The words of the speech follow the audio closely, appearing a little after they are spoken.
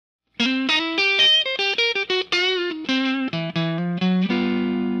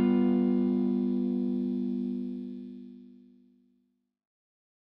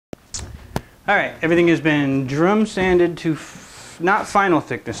Alright, everything has been drum sanded to not final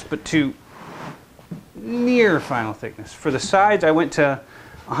thickness, but to near final thickness. For the sides, I went to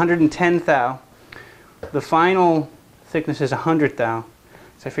 110 thou. The final thickness is 100 thou.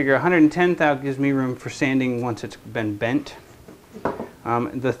 So I figure 110 thou gives me room for sanding once it's been bent.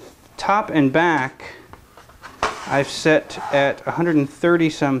 The top and back I've set at 130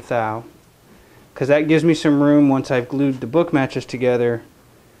 some thou, because that gives me some room once I've glued the book matches together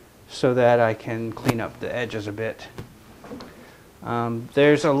so that I can clean up the edges a bit.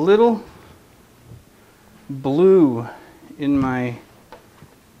 There's a little blue in my,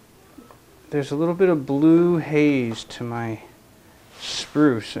 there's a little bit of blue haze to my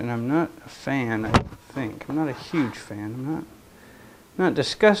spruce, and I'm not a fan, I think. I'm not a huge fan. I'm not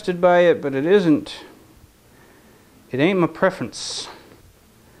disgusted by it, but it ain't my preference.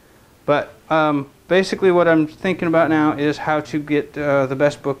 But basically what I'm thinking about now is how to get the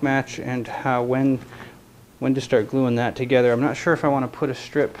best book match and when to start gluing that together. I'm not sure if I want to put a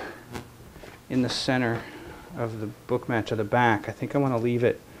strip in the center of the book match of the back. I think I want to leave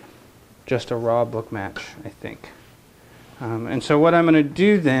it just a raw book match, I think. And so what I'm going to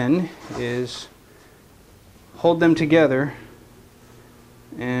do then is hold them together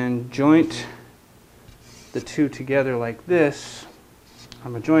and joint the two together like this.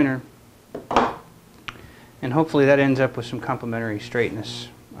 I'm a joiner, and hopefully that ends up with some complementary straightness,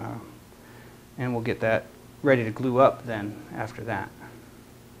 and we'll get that ready to glue up then after that.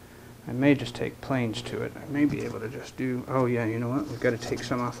 I may just take planes to it. I may be able to just do, oh yeah, you know what, we've got to take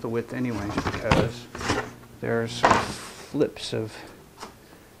some off the width anyways, because there's some flips of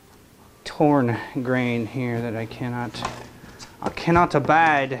torn grain here that I cannot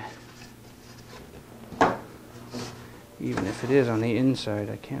abide. Even if it is on the inside,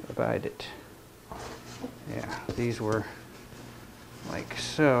 I can't abide it. Yeah, these were like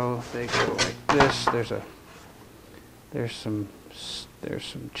so. They go like this. There's some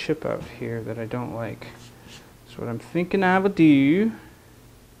chip out here that I don't like. So what I'm thinking I will do,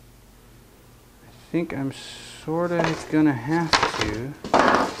 I think I'm sort of gonna have to,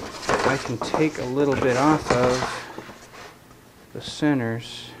 if I can take a little bit off of the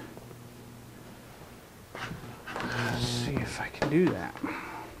centers. Let's see if I can do that.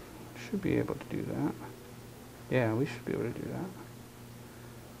 Should be able to do that. Yeah, we should be able to do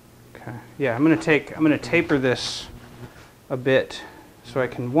that. Okay. Yeah, I'm gonna taper this a bit so I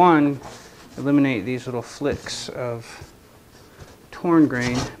can, one, eliminate these little flicks of torn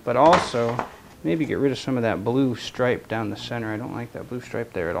grain, but also maybe get rid of some of that blue stripe down the center. I don't like that blue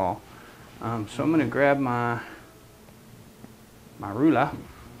stripe there at all. So I'm gonna grab my ruler.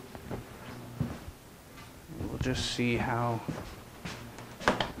 We'll just see how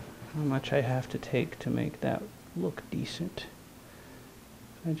much I have to take to make that look decent.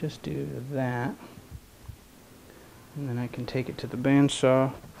 I just do that, and then I can take it to the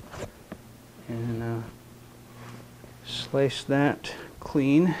bandsaw and slice that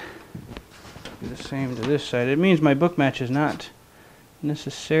clean. Do the same to this side. It means my book match is not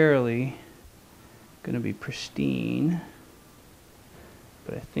necessarily going to be pristine,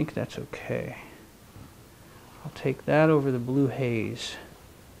 but I think that's okay. I'll take that over the blue haze.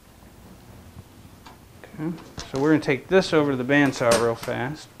 Okay, so we're going to take this over to the bandsaw real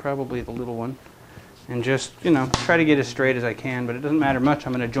fast, probably the little one, and just, you know, try to get as straight as I can, but it doesn't matter much.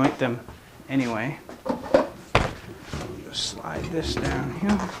 I'm going to joint them anyway. Just slide this down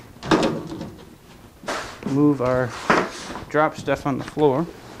here. Move our drop stuff on the floor.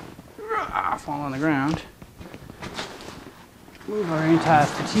 Fall on the ground. Move our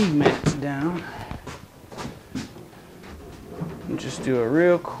anti-fatigue mats down. And just do a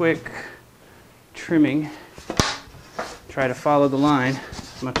real quick trimming. Try to follow the line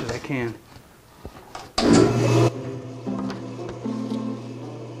as much as I can.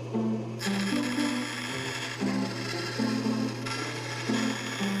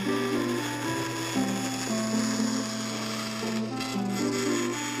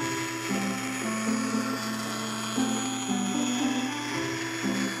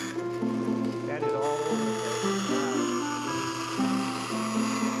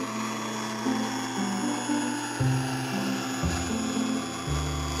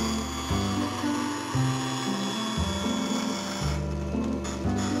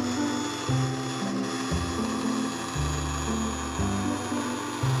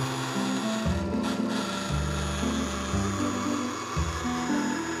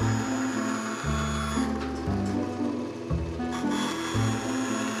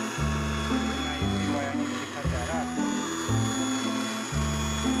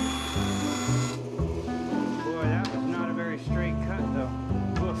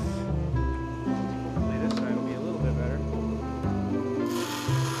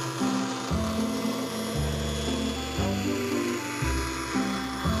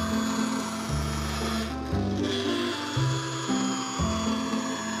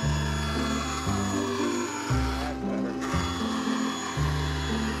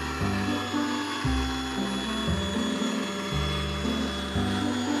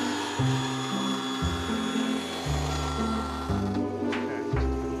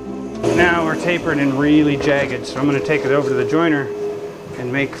 tapered and really jagged, so I'm going to take it over to the joiner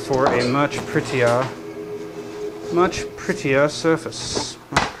and make for a much prettier surface,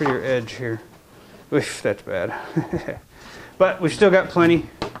 much prettier edge here. Oof, that's bad. But we've still got plenty.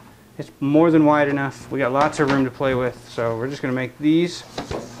 It's more than wide enough. We got lots of room to play with, so we're just going to make these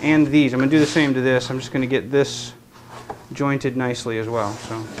and these. I'm going to do the same to this. I'm just going to get this jointed nicely as well.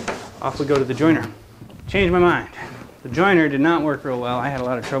 So off we go to the joiner. Changed my mind. The joiner did not work real well. I had a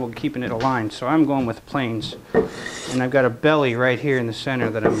lot of trouble keeping it aligned, so I'm going with planes. And I've got a belly right here in the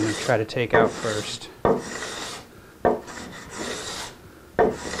center that I'm going to try to take out first.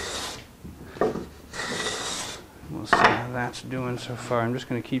 We'll see how that's doing so far. I'm just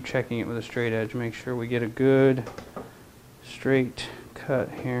going to keep checking it with a straight edge, make sure we get a good straight cut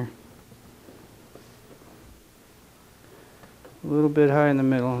here. A little bit high in the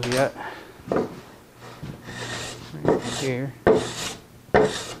middle yet. Right here.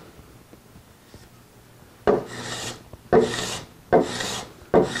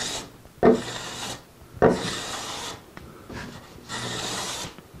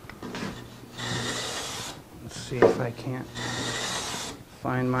 Let's see if I can't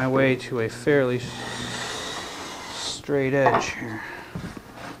find my way to a fairly straight edge here.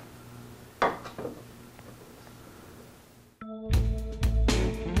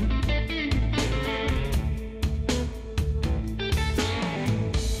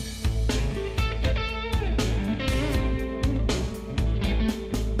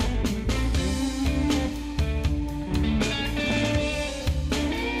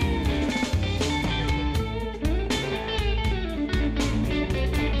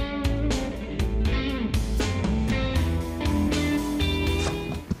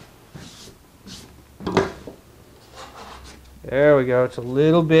 There we go. It's a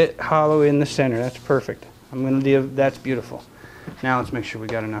little bit hollow in the center. That's perfect. I'm going to do, that's beautiful. Now let's make sure we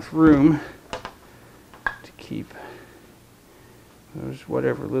got enough room to keep those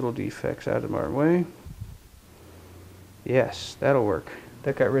whatever little defects out of our way. Yes, that'll work.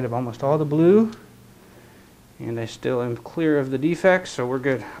 That got rid of almost all the blue, and I still am clear of the defects, so we're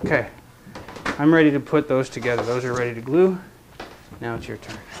good. Okay, I'm ready to put those together. Those are ready to glue. Now it's your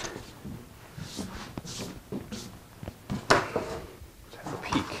turn.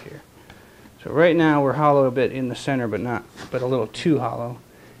 So right now we're hollow a bit in the center, but a little too hollow,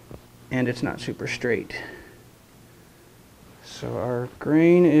 and it's not super straight. So our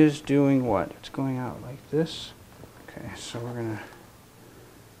grain is doing what? It's going out like this. Okay, so we're gonna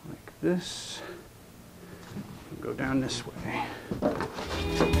like this, and go down this way.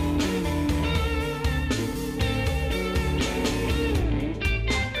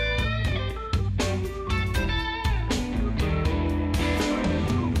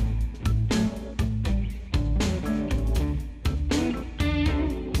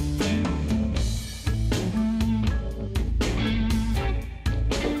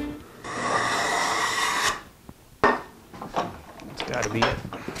 Gotta be it.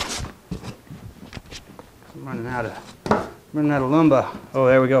 I'm running out of lumber. Oh,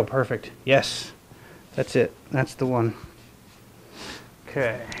 there we go. Perfect. Yes, that's it. That's the one.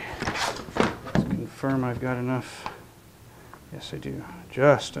 Okay. Let's confirm I've got enough. Yes, I do.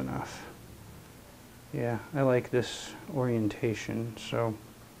 Just enough. Yeah, I like this orientation. So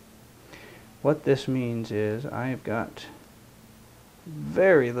what this means is I've got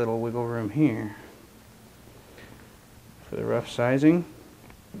very little wiggle room here. For the rough sizing,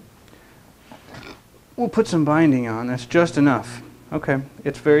 we'll put some binding on. That's just enough. Okay,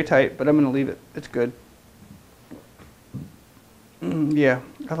 it's very tight, but I'm going to leave it. It's good. Yeah,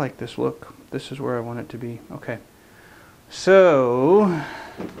 I like this look. This is where I want it to be. Okay, so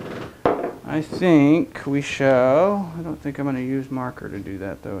I think we shall. I don't think I'm going to use marker to do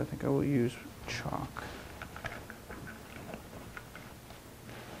that, though. I think I will use chalk.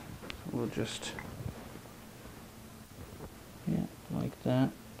 We'll just. Yeah, like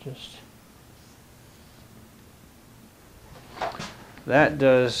that. Just that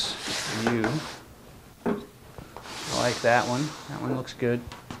does you. I like that one. That one looks good.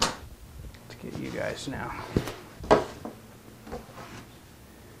 Let's get you guys now. I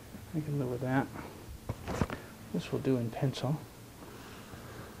can live with that. This will do in pencil.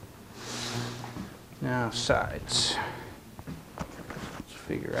 Now sides. Let's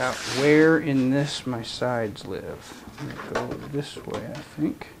figure out where in this my sides live. I'm going to go this way, I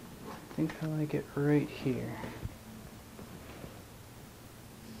think. I think I like it right here.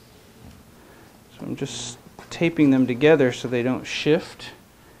 So I'm just taping them together so they don't shift.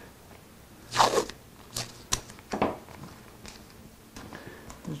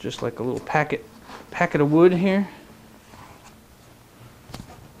 It's just like a little packet of wood here.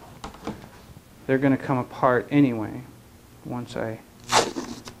 they're going to come apart anyway once I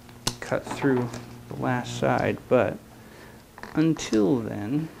cut through the last side, but until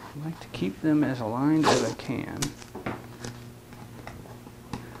then, I like to keep them as aligned as I can.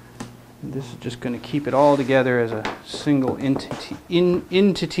 And this is just going to keep it all together as a single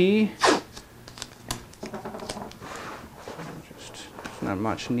entity. There's not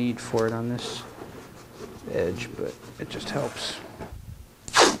much need for it on this edge, but it just helps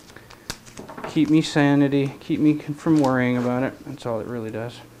keep me sanity, keep me from worrying about it. That's all it really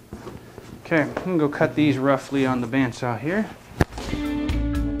does. Okay, I'm going to go cut these roughly on the bandsaw here.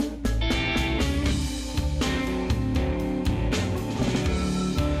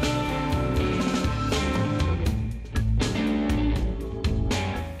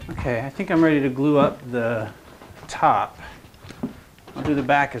 Okay, I think I'm ready to glue up the top. I'll do the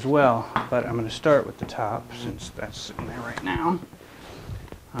back as well, but I'm going to start with the top since that's sitting there right now.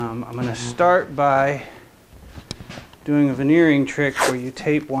 I'm going to start by doing a veneering trick where you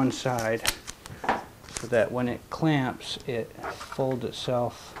tape one side so that when it clamps, it folds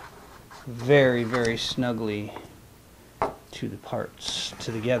itself very, very snugly to the parts,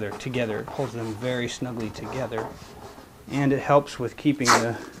 together. It holds them very snugly together, and it helps with keeping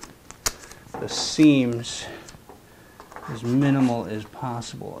the seams as minimal as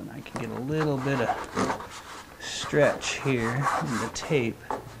possible. And I can get a little bit of stretch here in the tape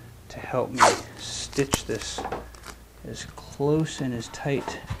to help me stitch this as close and as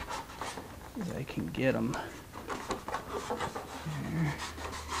tight as I can get them. There.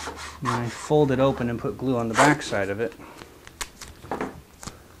 And I fold it open and put glue on the back side of it.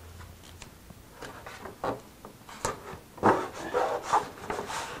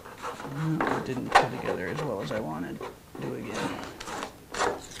 It didn't pull together as well as I wanted. Do it again.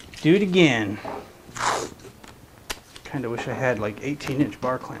 Do it again. Kind of wish I had like 18-inch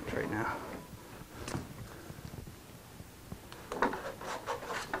bar clamps right now.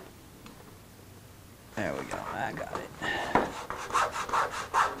 There we go. I got it.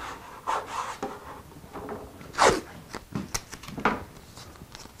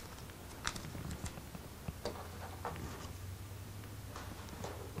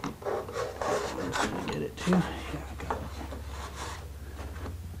 I'm just going to get it too. Yeah, I got it.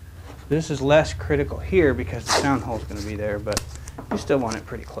 This is less critical here because the sound hole is going to be there, but you still want it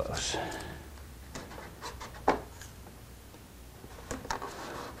pretty close.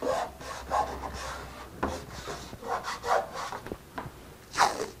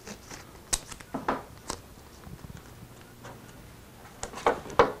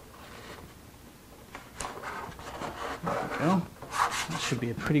 There we go. That should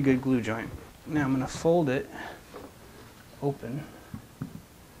be a pretty good glue joint. Now I'm going to fold it open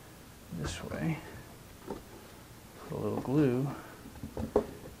this way, put a little glue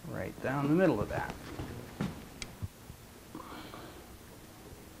right down the middle of that.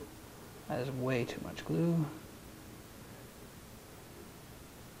 That is way too much glue.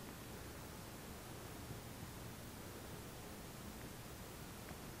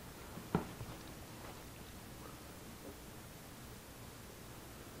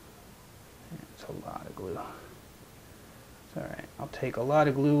 It's a lot of glue. It's all right. I'll take a lot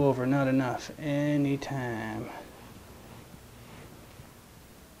of glue over not enough anytime.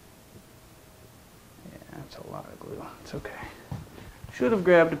 Yeah, that's a lot of glue. It's okay. Should have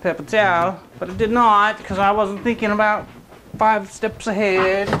grabbed a paper towel, but I did not because I wasn't thinking about 5 steps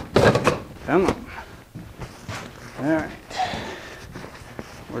ahead. Come on. All right.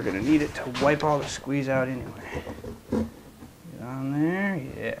 We're going to need it to wipe all the squeeze out anyway. Get on there.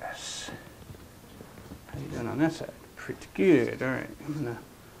 Yes. How you doing on that side? Pretty good. All right. I'm going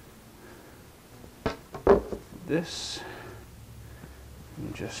to do this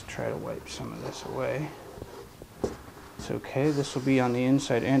and just try to wipe some of this away. It's okay. This will be on the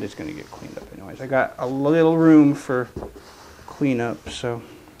inside and it's going to get cleaned up anyways. I got a little room for cleanup, so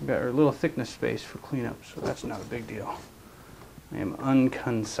I got a little thickness space for cleanup, so that's not a big deal. I am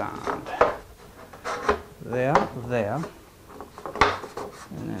unconcerned. There.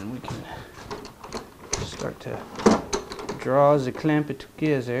 And then we can start to draw the clamp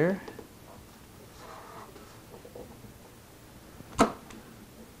together.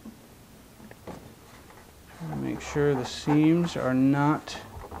 Make sure the seams are not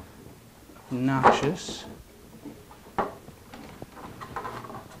obnoxious.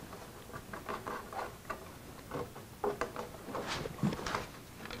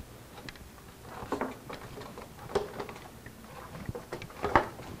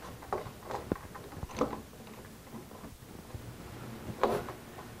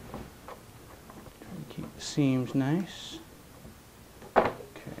 Keep the seams nice. Okay,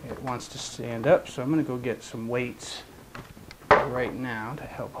 it wants to stand up, so I'm going to go get some weights right now to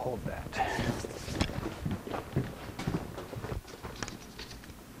help hold that.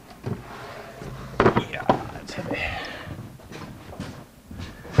 Yeah, that's heavy.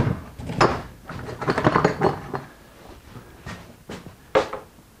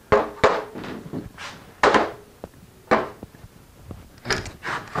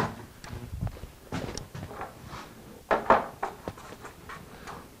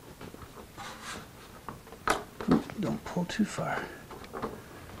 Don't pull too far.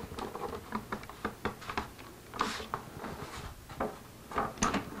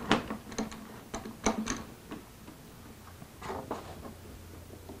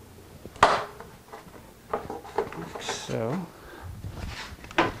 Like so.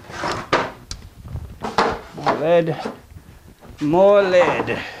 More lead. More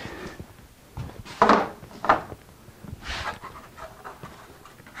lead.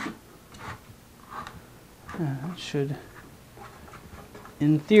 That should,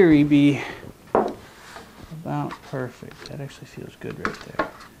 in theory, be about perfect. That actually feels good right there.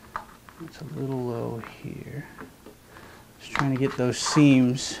 It's a little low here. Just trying to get those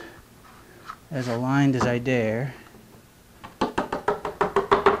seams as aligned as I dare. A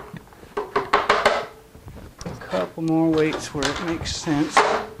couple more weights where it makes sense.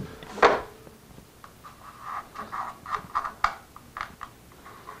 That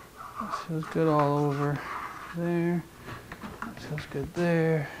feels good all over there. That feels good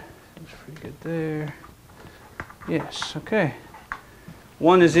there. Feels pretty good there. Yes, okay.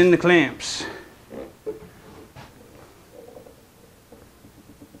 One is in the clamps.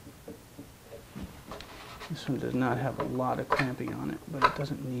 This one does not have a lot of clamping on it, but it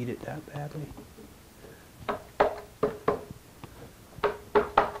doesn't need it that badly.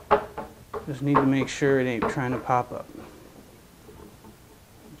 Just need to make sure it ain't trying to pop up.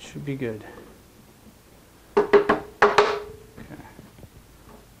 It should be good.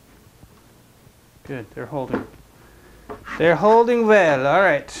 Good, they're holding. They're holding well. All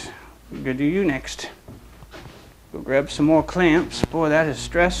right, we're gonna do you next. Go grab some more clamps. Boy, that is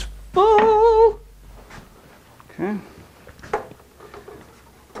stressful. Okay.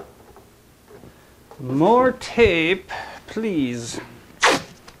 More tape, please.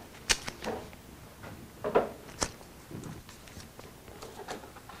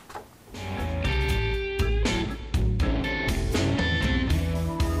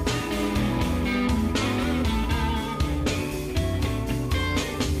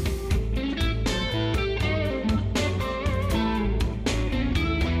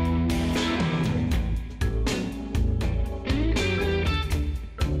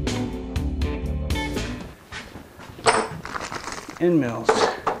 End mills.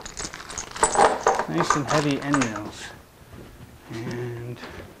 Nice and heavy end mills. And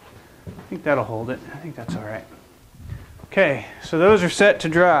I think that'll hold it. I think that's all right. Okay, so those are set to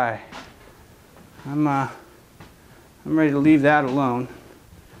dry. I'm ready to leave that alone.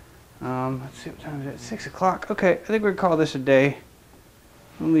 Let's see what time is it? 6 o'clock. Okay, I think we'll call this a day.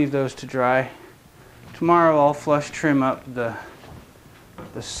 We'll leave those to dry. Tomorrow I'll flush trim up the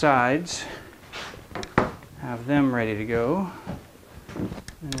sides. Have them ready to go.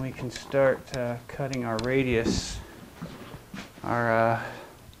 And we can start cutting our radius, our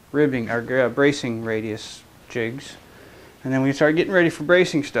ribbing, our bracing radius jigs. And then we start getting ready for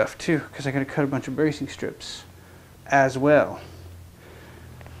bracing stuff too, because I got to cut a bunch of bracing strips as well.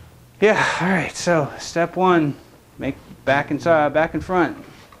 Yeah, all right, so step one, make back and side, back and front.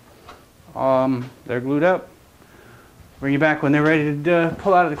 They're glued up. Bring you back when they're ready to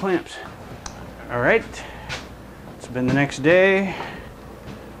pull out of the clamps. All right, it's been the next day.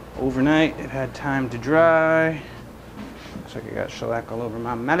 Overnight, it had time to dry. Looks like I got shellac all over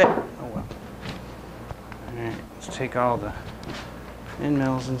my mallet. Oh well. Alright, let's take all the end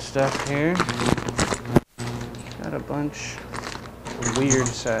mills and stuff here. Got a bunch of weird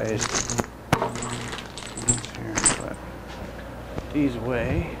sized ones here, but put these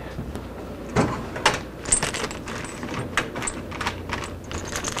away.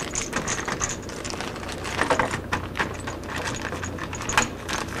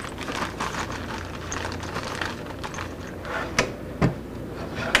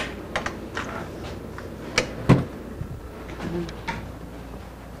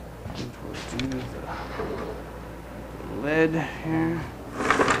 Lead here.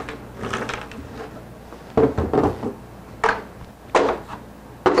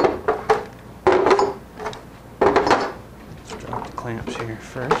 Let's drop the clamps here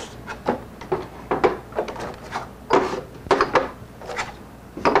first.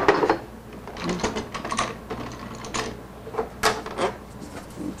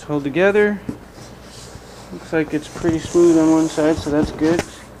 Let's hold together. Looks like it's pretty smooth on one side, so that's good.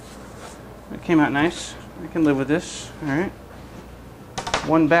 That came out nice. I can live with this. Alright.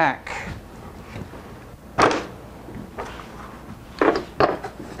 One back.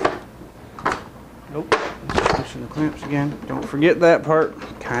 Nope. Pushing the clamps again. Don't forget that part.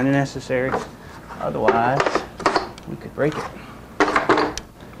 Kind of necessary. Otherwise, we could break it.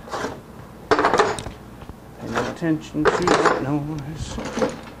 Pay no attention to that noise.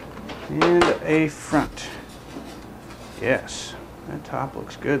 And a front. Yes. That top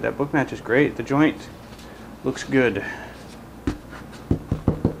looks good. That book match is great. The joint looks good.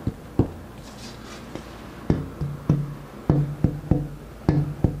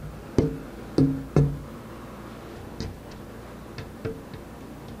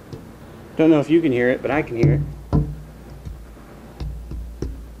 Don't know if you can hear it, but I can hear it.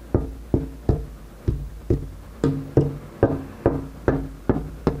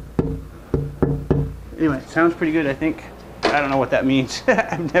 Anyway, it sounds pretty good, I think. I don't know what that means.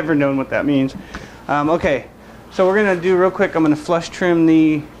 I've never known what that means. Okay, so we're going to do real quick, I'm going to flush trim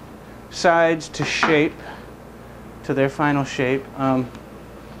the sides to shape, to their final shape, and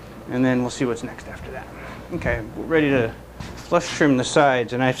then we'll see what's next after that. Okay, we're ready to flush trim the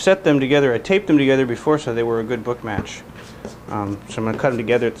sides, and I've set them together. I taped them together before so they were a good book match. So I'm going to cut them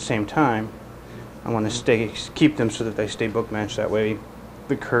together at the same time. I want to keep them so that they stay book matched. That way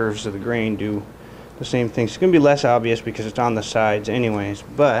the curves of the grain do the same thing. It's going to be less obvious because it's on the sides anyways,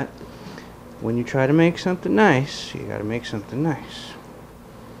 but when you try to make something nice, you got to make something nice.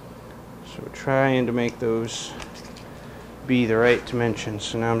 So we're trying to make those be the right dimensions.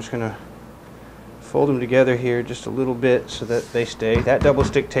 So now I'm just going to fold them together here just a little bit so that they stay. That double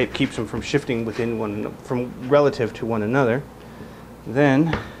stick tape keeps them from shifting from relative to one another. Then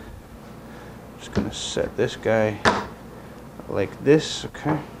I'm just going to set this guy like this.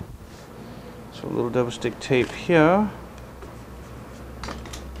 Okay. So a little double stick tape here.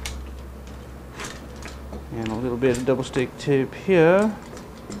 And a little bit of double stick tape here.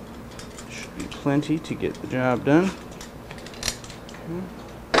 Should be plenty to get the job done. Okay.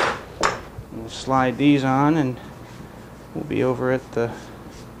 We'll slide these on and we'll be over at the...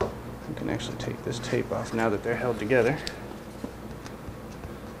 I can actually take this tape off now that they're held together.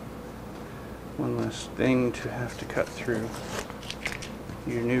 One less thing to have to cut through.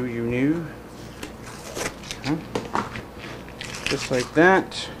 You knew. Okay. Just like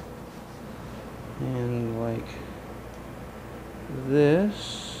that. And like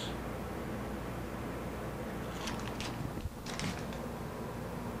this.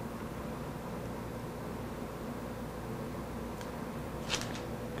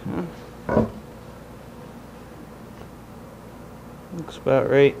 Okay. Looks about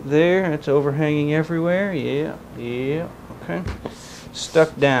right there. It's overhanging everywhere. Yeah. Okay.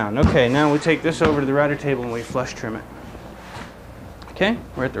 Stuck down. Okay, now we take this over to the router table and we flush trim it. Okay,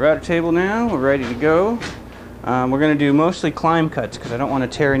 we're at the router table now. We're ready to go. We're going to do mostly climb cuts because I don't want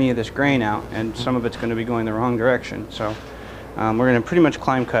to tear any of this grain out, and some of it's going to be going the wrong direction. So we're going to pretty much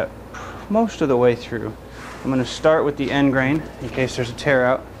climb cut most of the way through. I'm going to start with the end grain in case there's a tear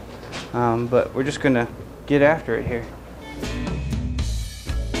out, but we're just going to get after it here.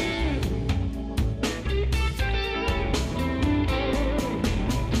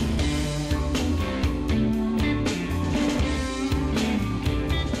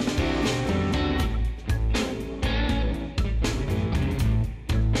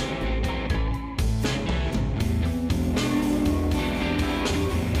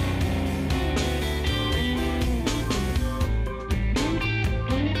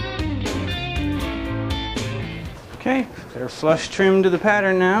 Okay, they're flush trimmed to the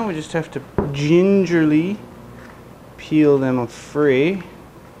pattern now. We just have to gingerly peel them free.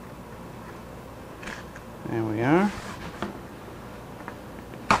 There we are.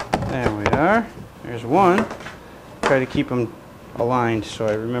 There we are. There's one. Try to keep them aligned so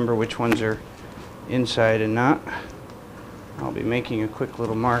I remember which ones are inside and not. I'll be making a quick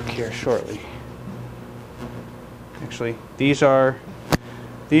little mark here shortly. Actually, these are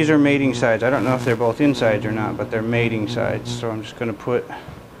mating sides. I don't know if they're both insides or not, but they're mating sides. So I'm just going to put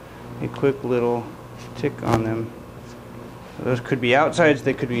a quick little tick on them. So those could be outsides,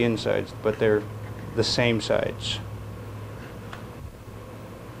 they could be insides, but they're the same sides.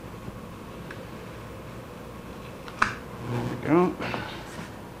 There we go.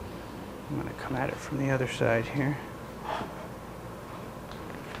 I'm going to come at it from the other side here.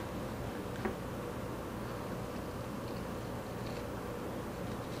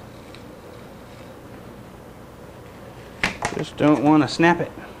 Just don't want to snap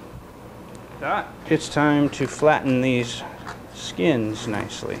it. It's time to flatten these skins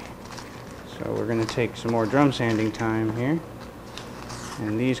nicely. So we're going to take some more drum sanding time here,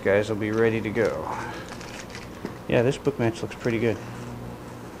 and these guys will be ready to go. Yeah, this book match looks pretty good.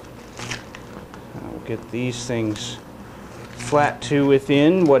 We'll get these things flat to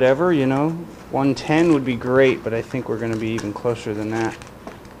within whatever, you know. 110 would be great, but I think we're going to be even closer than that.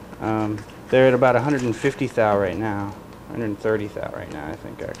 They're at about 150 thou right now, 130 thou right now, I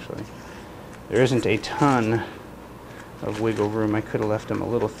think, actually. There isn't a ton of wiggle room. I could have left them a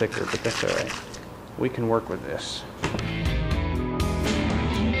little thicker, but that's all right. We can work with this.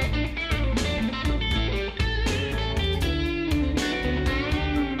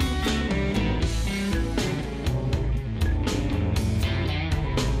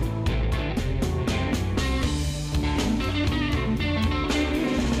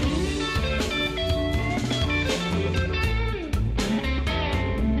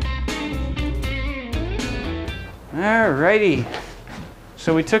 Alrighty,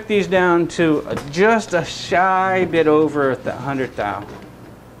 so we took these down to just a shy bit over the 100 thou.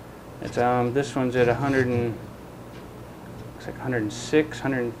 It's this one's at 100 and looks like 106,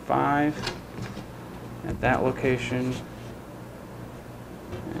 105 at that location,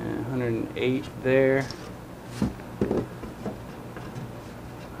 and 108 there,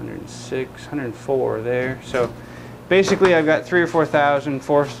 106, 104 there. So basically, I've got 3,000 or 4,000,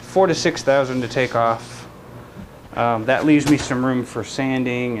 4 to 6,000 to take off. That leaves me some room for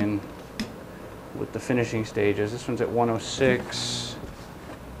sanding and with the finishing stages. This one's at 106.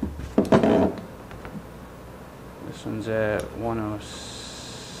 This one's at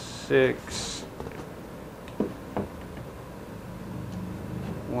 106.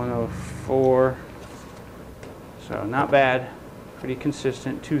 104. So not bad. Pretty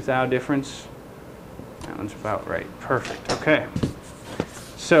consistent. 2 thou difference. That one's about right. Perfect. Okay.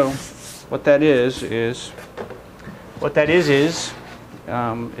 So what that is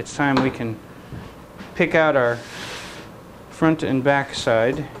it's time we can pick out our front and back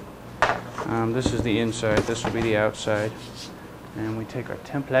side. This is the inside, this will be the outside. And we take our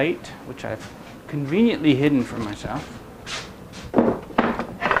template, which I've conveniently hidden from myself.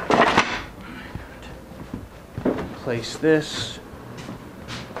 Place this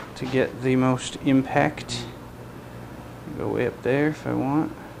to get the most impact. Go way up there if I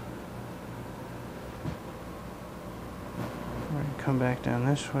want. Come back down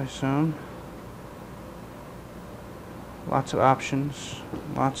this way some. Lots of options,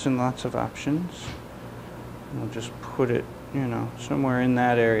 lots and lots of options. We'll just put it, you know, somewhere in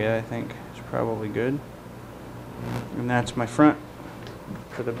that area. I think is probably good. And that's my front.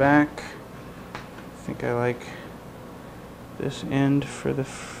 For the back, I think I like this end for the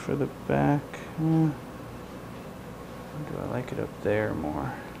back. Do I like it up there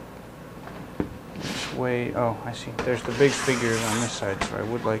more? Way, oh, I see. There's the big figures on this side, so I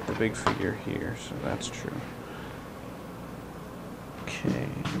would like the big figure here, so that's true. Okay.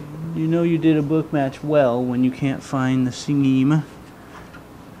 You know you did a book match well when you can't find the seam of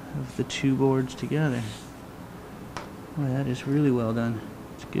the two boards together. Boy, that is really well done.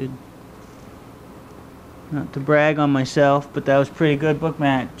 It's good. Not to brag on myself, but that was a pretty good book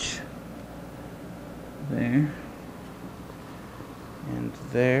match. There. And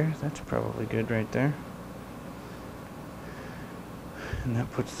there, that's probably good right there. And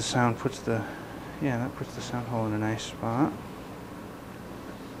that puts the sound, that puts the sound hole in a nice spot.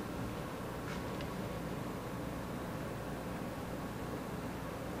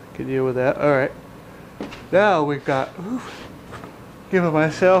 I could deal with that. Alright. Now we've got, giving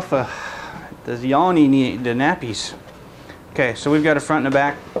myself the yawny, the nappies. Okay, so we've got a front and a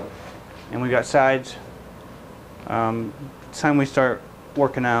back, and we've got sides. It's time we start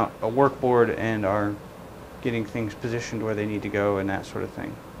working out a workboard and are getting things positioned where they need to go and that sort of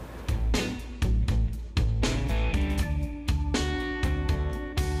thing.